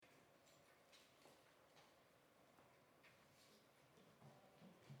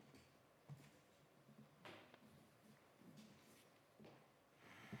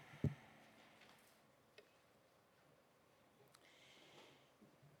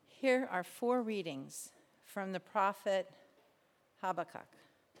Here are 4 readings from the prophet Habakkuk.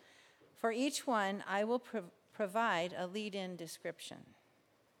 For each one, I will provide a lead-in description.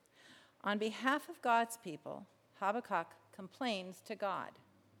 On behalf of God's people, Habakkuk complains to God.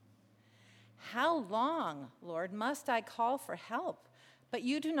 How long, Lord, must I call for help, but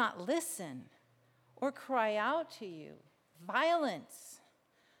you do not listen, or cry out to you, violence,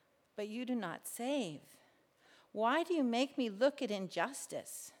 but you do not save? Why do you make me look at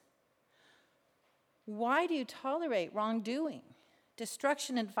injustice? Why do you tolerate wrongdoing?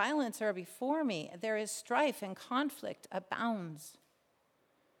 Destruction and violence are before me. There is strife and conflict abounds.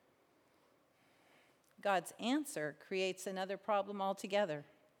 God's answer creates another problem altogether.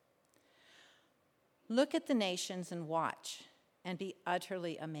 Look at the nations and watch and be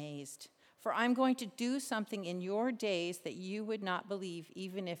utterly amazed. For I'm going to do something in your days that you would not believe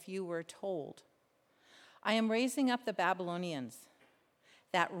even if you were told. I am raising up the Babylonians,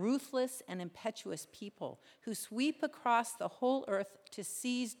 that ruthless and impetuous people who sweep across the whole earth to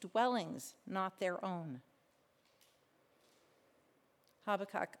seize dwellings not their own.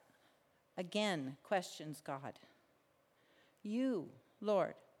 Habakkuk again questions God. You,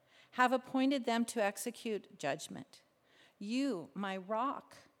 Lord, have appointed them to execute judgment. You, my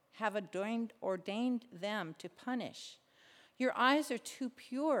rock, have ordained them to punish. Your eyes are too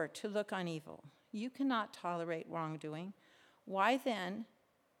pure to look on evil. You cannot tolerate wrongdoing. Why then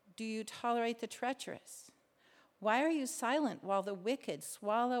do you tolerate the treacherous? Why are you silent while the wicked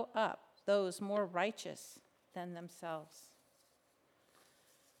swallow up those more righteous than themselves?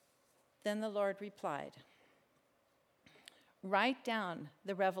 Then the Lord replied, write down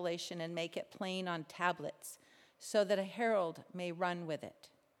the revelation and make it plain on tablets, so that a herald may run with it.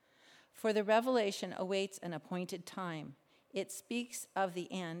 For the revelation awaits an appointed time. It speaks of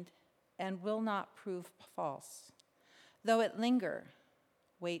the end and will not prove false. Though it linger,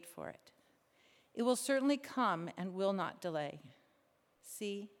 wait for it. It will certainly come and will not delay.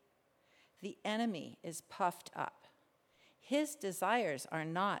 See, the enemy is puffed up. His desires are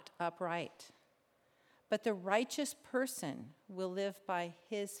not upright. But the righteous person will live by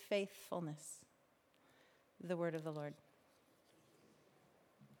his faithfulness. The word of the Lord.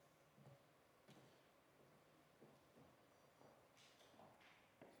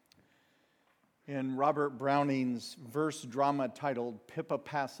 In Robert Browning's verse drama titled Pippa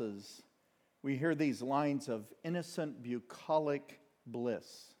Passes, we hear these lines of innocent bucolic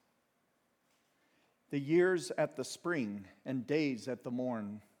bliss. The years at the spring and days at the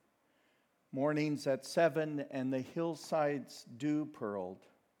morn, mornings at 7 and the hillsides dew-pearled,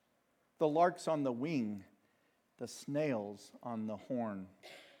 the larks on the wing, the snails on the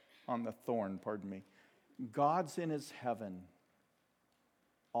thorn, God's in his heaven,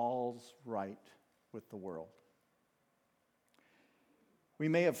 all's right with the world. We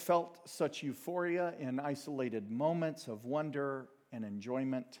may have felt such euphoria in isolated moments of wonder and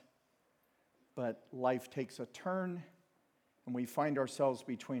enjoyment, but life takes a turn and we find ourselves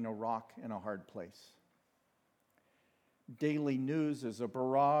between a rock and a hard place. Daily news is a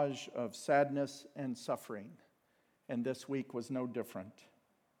barrage of sadness and suffering, and this week was no different.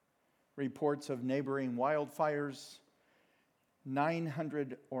 Reports of neighboring wildfires,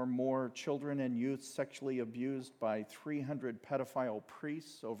 900 or more children and youth sexually abused by 300 pedophile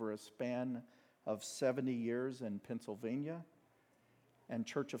priests over a span of 70 years in Pennsylvania, and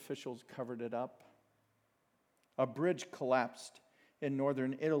church officials covered it up. A bridge collapsed in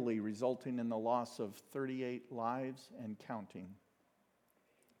northern Italy, resulting in the loss of 38 lives and counting.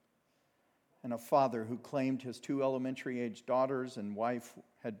 And a father who claimed his 2 elementary-age daughters and wife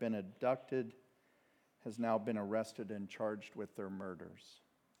had been abducted has now been arrested and charged with their murders.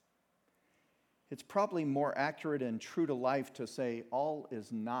 It's probably more accurate and true to life to say all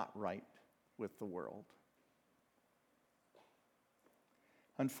is not right with the world.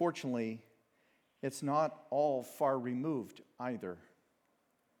 Unfortunately, it's not all far removed either.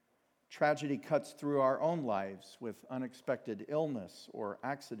 Tragedy cuts through our own lives with unexpected illness or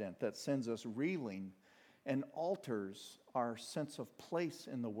accident that sends us reeling and alters our sense of place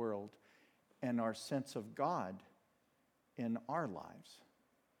in the world and our sense of God in our lives.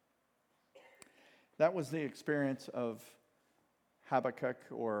 That was the experience of Habakkuk,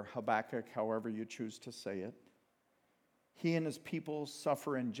 or Habakkuk, however you choose to say it. He and his people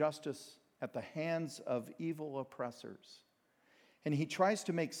suffer injustice at the hands of evil oppressors. And he tries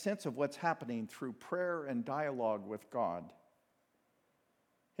to make sense of what's happening through prayer and dialogue with God.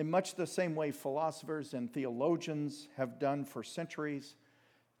 In much the same way philosophers and theologians have done for centuries,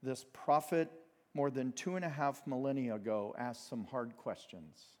 this prophet, more than 2.5 millennia ago, asked some hard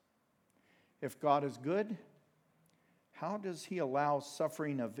questions. If God is good, how does he allow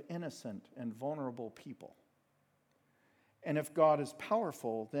suffering of innocent and vulnerable people? And if God is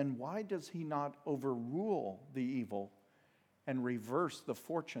powerful, then why does he not overrule the evil and reverse the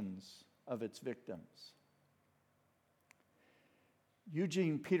fortunes of its victims?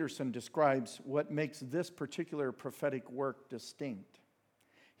 Eugene Peterson describes what makes this particular prophetic work distinct.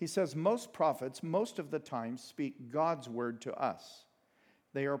 He says, most prophets, most of the time, speak God's word to us.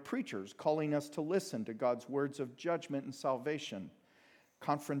 They are preachers calling us to listen to God's words of judgment and salvation,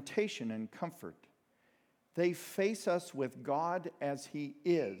 confrontation and comfort. They face us with God as he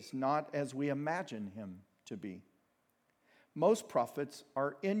is, not as we imagine him to be. Most prophets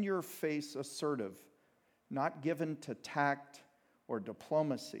are in-your-face assertive, not given to tact or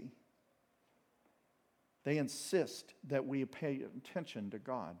diplomacy. They insist that we pay attention to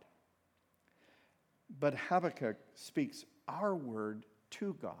God. But Habakkuk speaks our word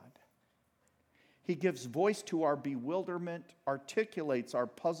to God. He gives voice to our bewilderment, articulates our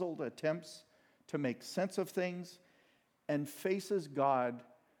puzzled attempts to make sense of things, and faces God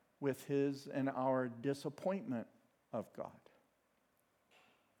with his and our disappointment of God.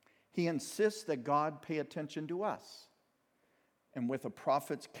 He insists that God pay attention to us, and with a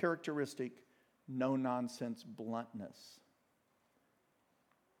prophet's characteristic, no-nonsense bluntness.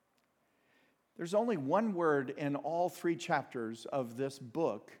 There's only one word in all 3 chapters of this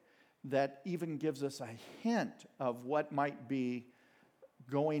book that even gives us a hint of what might be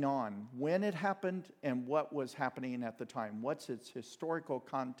going on, when it happened, and what was happening at the time. What's its historical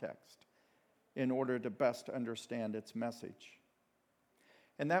context in order to best understand its message?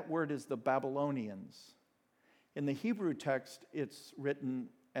 And that word is the Babylonians. In the Hebrew text, it's written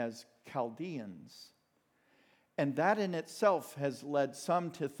as Chaldeans. And that in itself has led some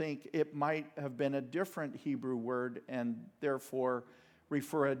to think it might have been a different Hebrew word and therefore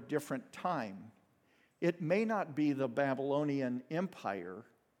refer a different time. It may not be the Babylonian Empire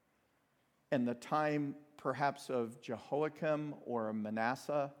and the time perhaps of Jehoiakim or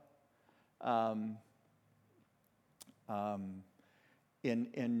Manasseh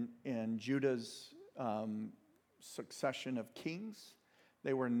in Judah's succession of kings.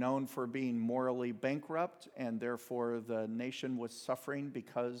 They were known for being morally bankrupt, and therefore the nation was suffering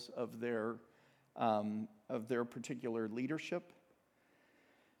because of their particular leadership.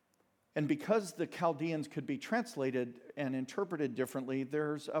 And because the Chaldeans could be translated and interpreted differently,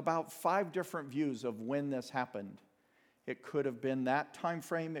 there's about 5 different views of when this happened. It could have been that time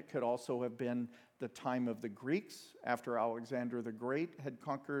frame. It could also have been the time of the Greeks after Alexander the Great had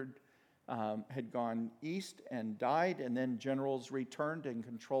gone east and died, and then generals returned and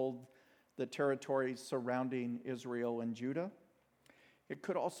controlled the territories surrounding Israel and Judah. It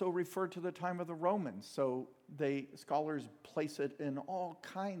could also refer to the time of the Romans, so scholars place it in all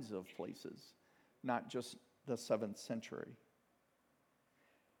kinds of places, not just the 7th century.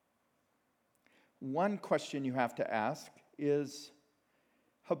 One question you have to ask is,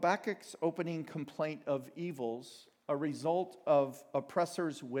 Habakkuk's opening complaint of evils a result of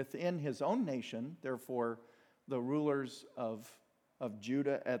oppressors within his own nation, therefore the rulers of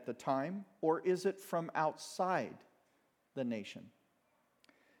Judah at the time, or is it from outside the nation?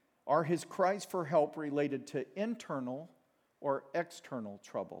 Are his cries for help related to internal or external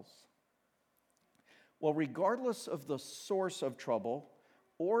troubles? Well, regardless of the source of trouble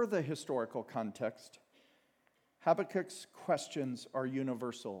or the historical context, Habakkuk's questions are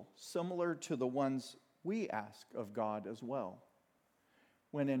universal, similar to the ones we ask of God as well.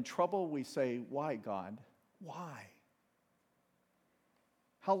 When in trouble, we say, "Why, God? Why?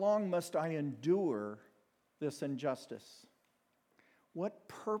 How long must I endure this injustice? What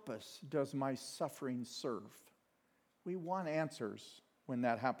purpose does my suffering serve?" We want answers when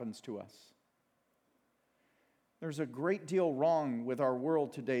that happens to us. There's a great deal wrong with our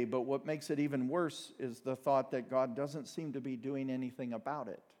world today, but what makes it even worse is the thought that God doesn't seem to be doing anything about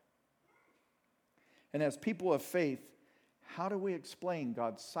it. And as people of faith, how do we explain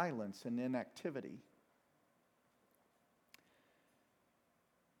God's silence and inactivity?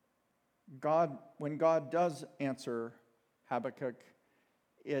 When God does answer Habakkuk,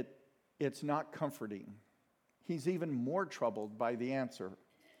 it's not comforting. He's even more troubled by the answer.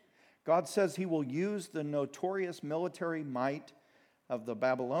 God says he will use the notorious military might of the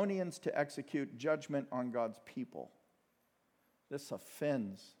Babylonians to execute judgment on God's people. This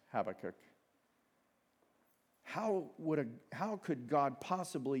offends Habakkuk. How could God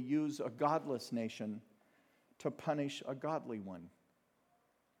possibly use a godless nation to punish a godly one?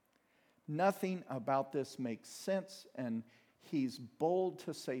 Nothing about this makes sense, and he's bold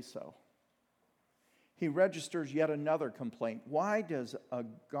to say so. He registers yet another complaint. Why does a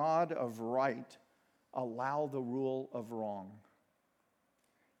God of right allow the rule of wrong?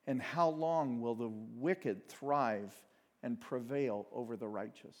 And how long will the wicked thrive and prevail over the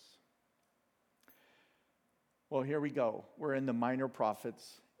righteous? Well, here we go. We're in the Minor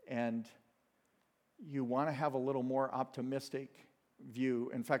Prophets, and you want to have a little more optimistic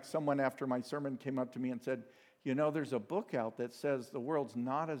view. In fact, someone after my sermon came up to me and said, you know, there's a book out that says the world's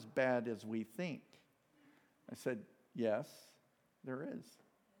not as bad as we think. I said, yes, there is.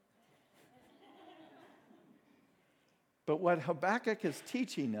 But what Habakkuk is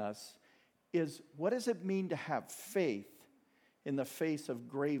teaching us is, what does it mean to have faith in the face of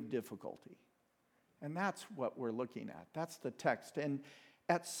grave difficulty? And that's what we're looking at. That's the text. And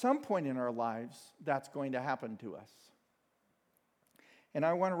at some point in our lives, that's going to happen to us. And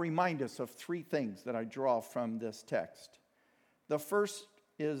I want to remind us of three things that I draw from this text. The first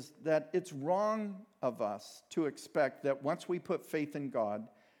is that it's wrong of us to expect that once we put faith in God,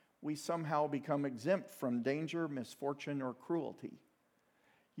 we somehow become exempt from danger, misfortune, or cruelty.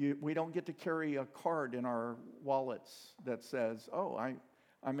 We don't get to carry a card in our wallets that says, oh,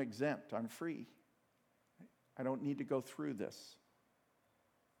 I'm exempt, I'm free. I don't need to go through this.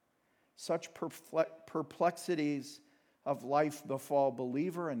 Such perplexities of life befall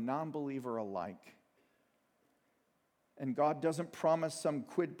believer and non-believer alike. And God doesn't promise some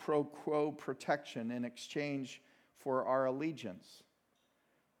quid pro quo protection in exchange for our allegiance,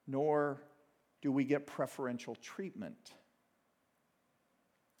 nor do we get preferential treatment.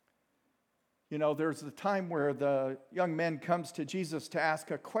 You know, there's the time where the young man comes to Jesus to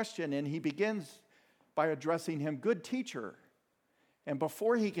ask a question, and he begins by addressing him, good teacher. And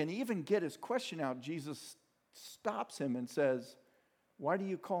before he can even get his question out, Jesus stops him and says, why do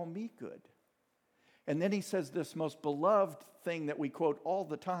you call me good? And then he says this most beloved thing that we quote all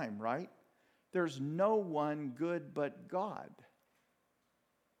the time, right? There's no one good but God.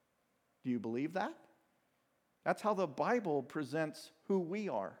 Do you believe that? That's how the Bible presents who we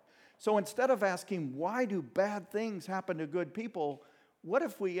are. So instead of asking, why do bad things happen to good people? What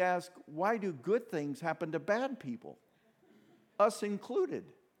if we ask, why do good things happen to bad people? Us included.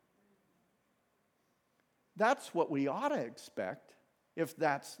 That's what we ought to expect if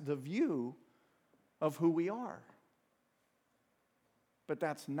that's the view of who we are. But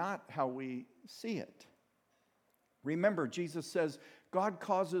that's not how we see it. Remember, Jesus says, God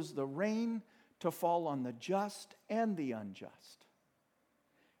causes the rain to fall on the just and the unjust.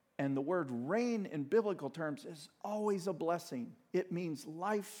 And the word rain in biblical terms is always a blessing. It means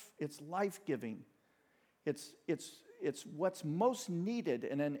life, it's life-giving. It's what's most needed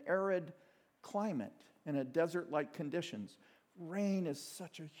in an arid climate, in a desert-like conditions. Rain is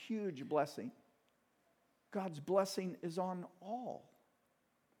such a huge blessing. God's blessing is on all.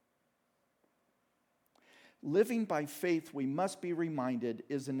 Living by faith, we must be reminded,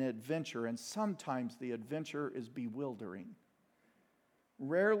 is an adventure, and sometimes the adventure is bewildering.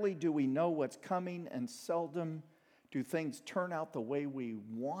 Rarely do we know what's coming, and seldom do things turn out the way we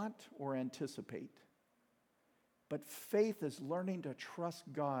want or anticipate. But faith is learning to trust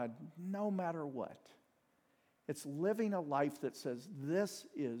God no matter what. It's living a life that says, this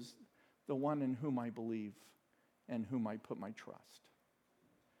is the one in whom I believe and whom I put my trust.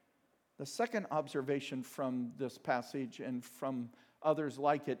 The second observation from this passage and from others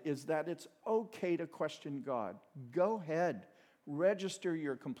like it is that it's okay to question God. Go ahead, register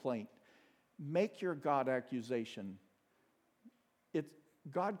your complaint, make your God accusation.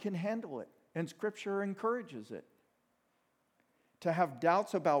 God can handle it, and Scripture encourages it. To have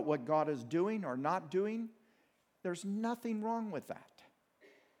doubts about what God is doing or not doing, there's nothing wrong with that.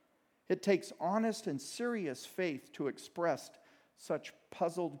 It takes honest and serious faith to express such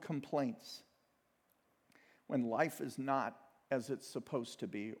puzzled complaints when life is not as it's supposed to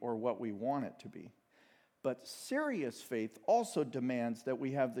be or what we want it to be. But serious faith also demands that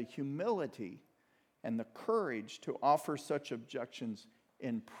we have the humility and the courage to offer such objections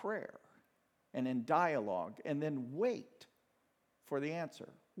in prayer and in dialogue, and then wait for the answer.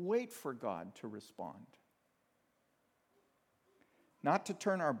 Wait for God to respond. Not to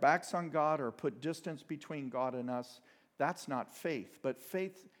turn our backs on God or put distance between God and us. That's not faith. But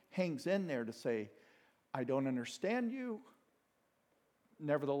faith hangs in there to say, I don't understand you.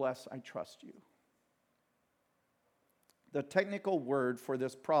 Nevertheless, I trust you. The technical word for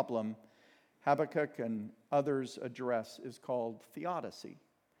this problem Habakkuk and others address is called theodicy.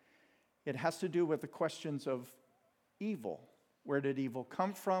 It has to do with the questions of evil. Where did evil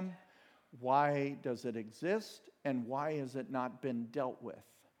come from? Why does it exist? And why has it not been dealt with?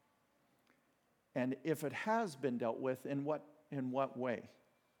 And if it has been dealt with, in what way?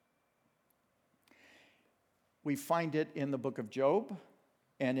 We find it in the book of Job,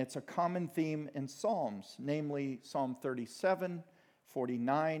 And it's a common theme in Psalms, namely Psalm 37,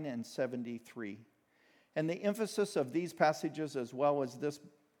 49, and 73. And the emphasis of these passages, as well as this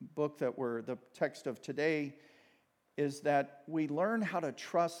book that we're the text of today, is that we learn how to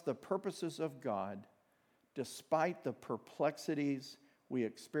trust the purposes of God despite the perplexities we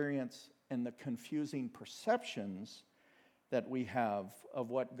experience and the confusing perceptions that we have of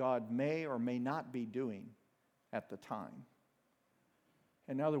what God may or may not be doing at the time.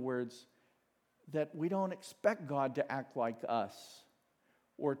 In other words, that we don't expect God to act like us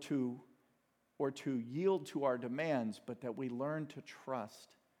or to yield to our demands, but that we learn to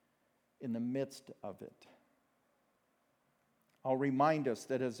trust in the midst of it. I'll remind us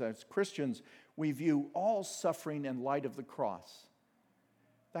that as Christians, we view all suffering in light of the cross.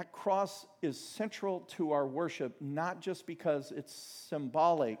 That cross is central to our worship, not just because it's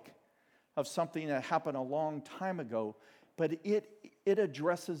symbolic of something that happened a long time ago, but it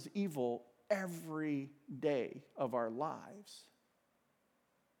addresses evil every day of our lives.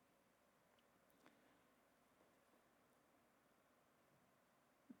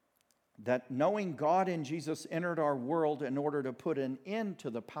 That knowing God in Jesus entered our world in order to put an end to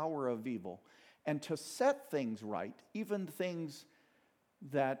the power of evil and to set things right, even things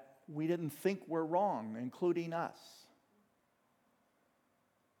that we didn't think were wrong, including us.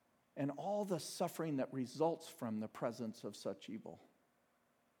 And all the suffering that results from the presence of such evil.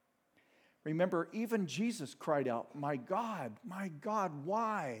 Remember, even Jesus cried out, my God,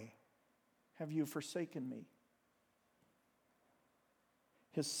 why have you forsaken me?"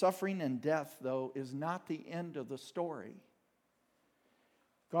 His suffering and death, though, is not the end of the story.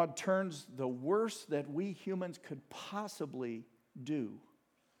 God turns the worst that we humans could possibly do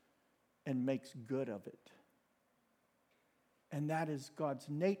and makes good of it. And that is God's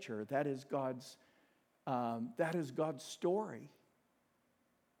nature. That is God's story.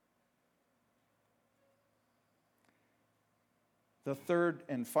 The third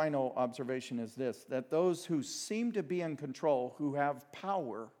and final observation is this, that those who seem to be in control, who have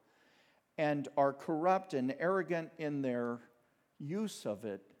power, and are corrupt and arrogant in their use of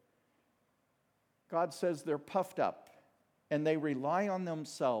it, God says they're puffed up, and they rely on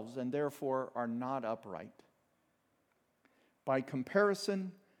themselves, and therefore are not upright. By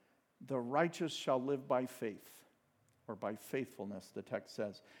comparison, the righteous shall live by faith, or by faithfulness, the text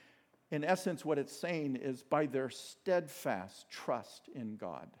says. In essence, what it's saying is by their steadfast trust in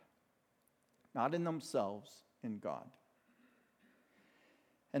God. Not in themselves, in God.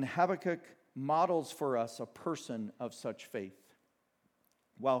 And Habakkuk models for us a person of such faith.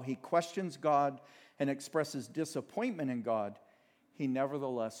 While he questions God and expresses disappointment in God, he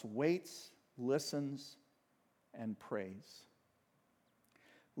nevertheless waits, listens, and prays.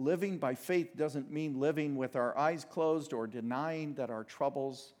 Living by faith doesn't mean living with our eyes closed or denying that our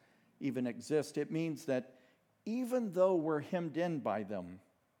troubles even exist. It means that even though we're hemmed in by them,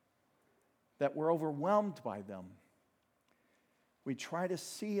 that we're overwhelmed by them, we try to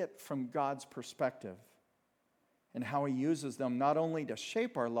see it from God's perspective and how he uses them not only to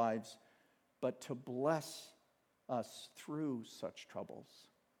shape our lives, but to bless us through such troubles.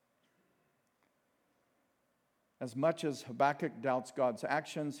 As much as Habakkuk doubts God's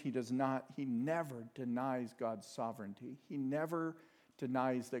actions, he never denies God's sovereignty. He never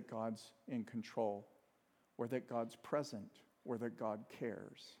denies that God's in control, or that God's present, or that God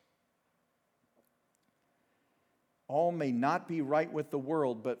cares. All may not be right with the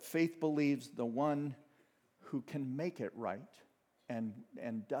world, but faith believes the one who can make it right and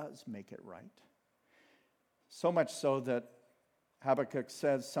does make it right. So much so that Habakkuk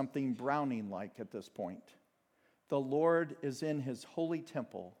says something Browning-like at this point. The Lord is in his holy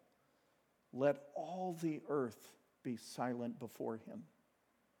temple. Let all the earth be silent before him.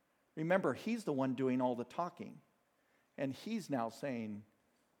 Remember, he's the one doing all the talking. And he's now saying,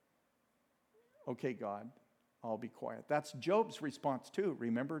 okay, God, I'll be quiet. That's Job's response too.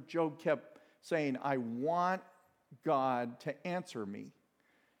 Remember, Job kept saying, I want God to answer me.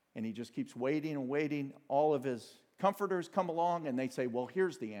 And he just keeps waiting and waiting. All of his comforters come along and they say, well,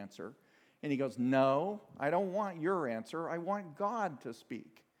 here's the answer. And he goes, no, I don't want your answer. I want God to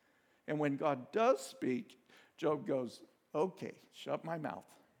speak. And when God does speak, Job goes, okay, shut my mouth.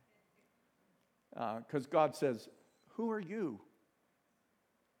 Because God says, who are you?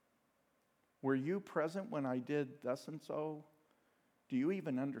 Were you present when I did thus and so? Do you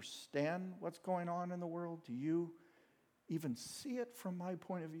even understand what's going on in the world? Do you even see it from my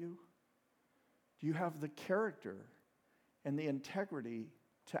point of view? Do you have the character and the integrity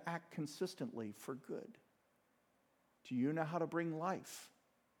to act consistently for good? Do you know how to bring life?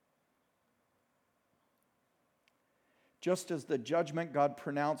 Just as the judgment God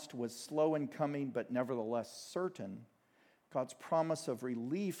pronounced was slow in coming, but nevertheless certain, God's promise of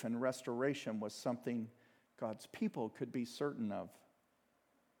relief and restoration was something God's people could be certain of,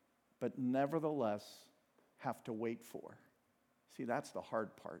 but nevertheless have to wait for. See, that's the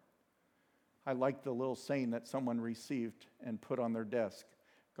hard part. I like the little saying that someone received and put on their desk.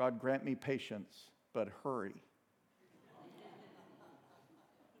 God grant me patience, but hurry.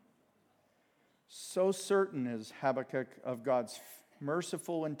 So certain is Habakkuk of God's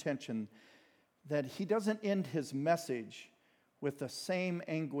merciful intention that he doesn't end his message with the same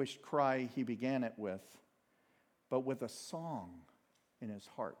anguished cry he began it with, but with a song in his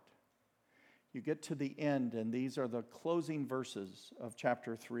heart. You get to the end, and these are the closing verses of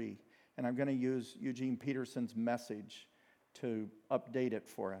chapter 3. And I'm going to use Eugene Peterson's message to update it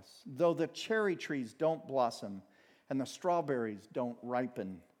for us. Though the cherry trees don't blossom and the strawberries don't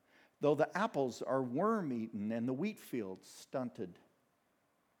ripen, though the apples are worm-eaten and the wheat fields stunted,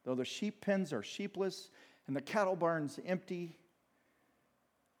 though the sheep pens are sheepless and the cattle barns empty,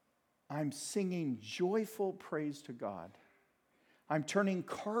 I'm singing joyful praise to God. I'm turning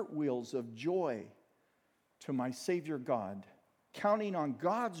cartwheels of joy to my Savior God, counting on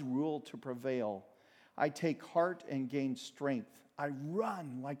God's rule to prevail. I take heart and gain strength. I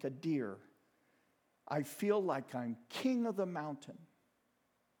run like a deer. I feel like I'm king of the mountain.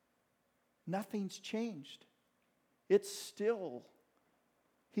 Nothing's changed. He's still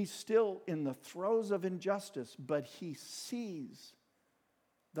in the throes of injustice, but he sees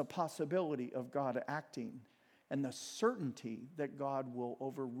the possibility of God acting and the certainty that God will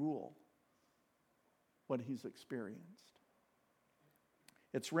overrule what he's experienced.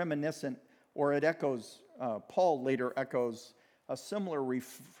 It's reminiscent, or it echoes, Paul later echoes a similar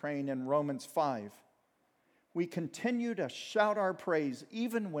refrain in Romans 5. We continue to shout our praise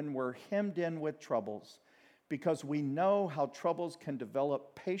even when we're hemmed in with troubles, because we know how troubles can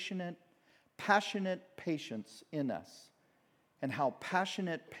develop passionate patience in us, and how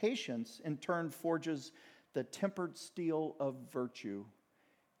passionate patience in turn forges the tempered steel of virtue,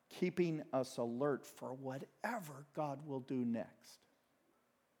 keeping us alert for whatever God will do next.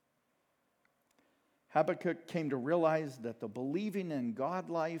 Habakkuk came to realize that the believing in God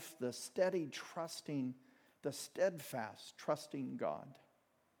life, the steadfast trusting God,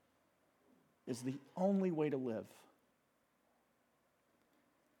 is the only way to live.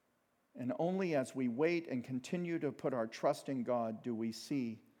 And only as we wait and continue to put our trust in God do we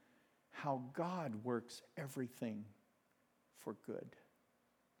see how God works everything for good.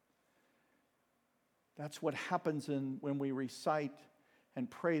 That's what happens when we recite and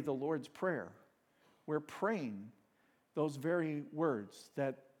pray the Lord's Prayer. We're praying those very words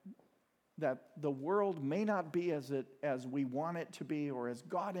that the world may not be as we want it to be or as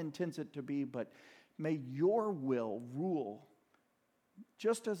God intends it to be, but may your will rule.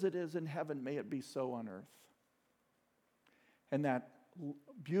 Just as it is in heaven, may it be so on earth. And that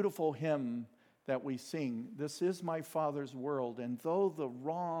beautiful hymn that we sing, this is my Father's world, and though the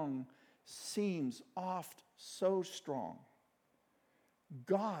wrong seems oft so strong,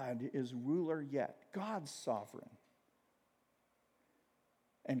 God is ruler yet. God's sovereign.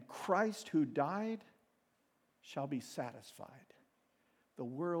 And Christ who died shall be satisfied. The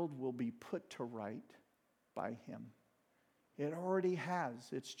world will be put to right by him. It already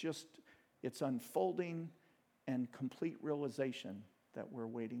has. It's unfolding and complete realization that we're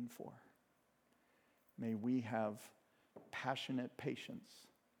waiting for. May we have passionate patience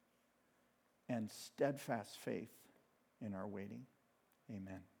and steadfast faith in our waiting.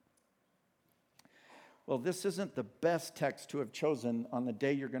 Amen. Well, this isn't the best text to have chosen on the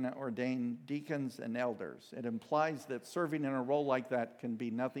day you're going to ordain deacons and elders. It implies that serving in a role like that can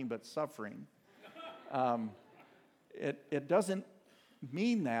be nothing but suffering. It doesn't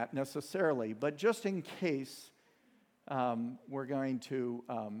mean that necessarily, but just in case, we're going to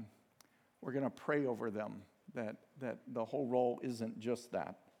pray over them, that the whole role isn't just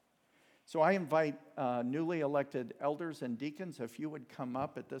that. So I invite newly elected elders and deacons, if you would come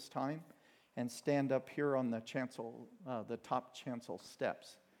up at this time and stand up here on the top chancel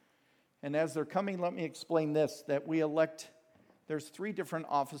steps. And as they're coming, let me explain this, that we elect, there's 3 different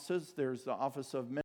offices. There's the office of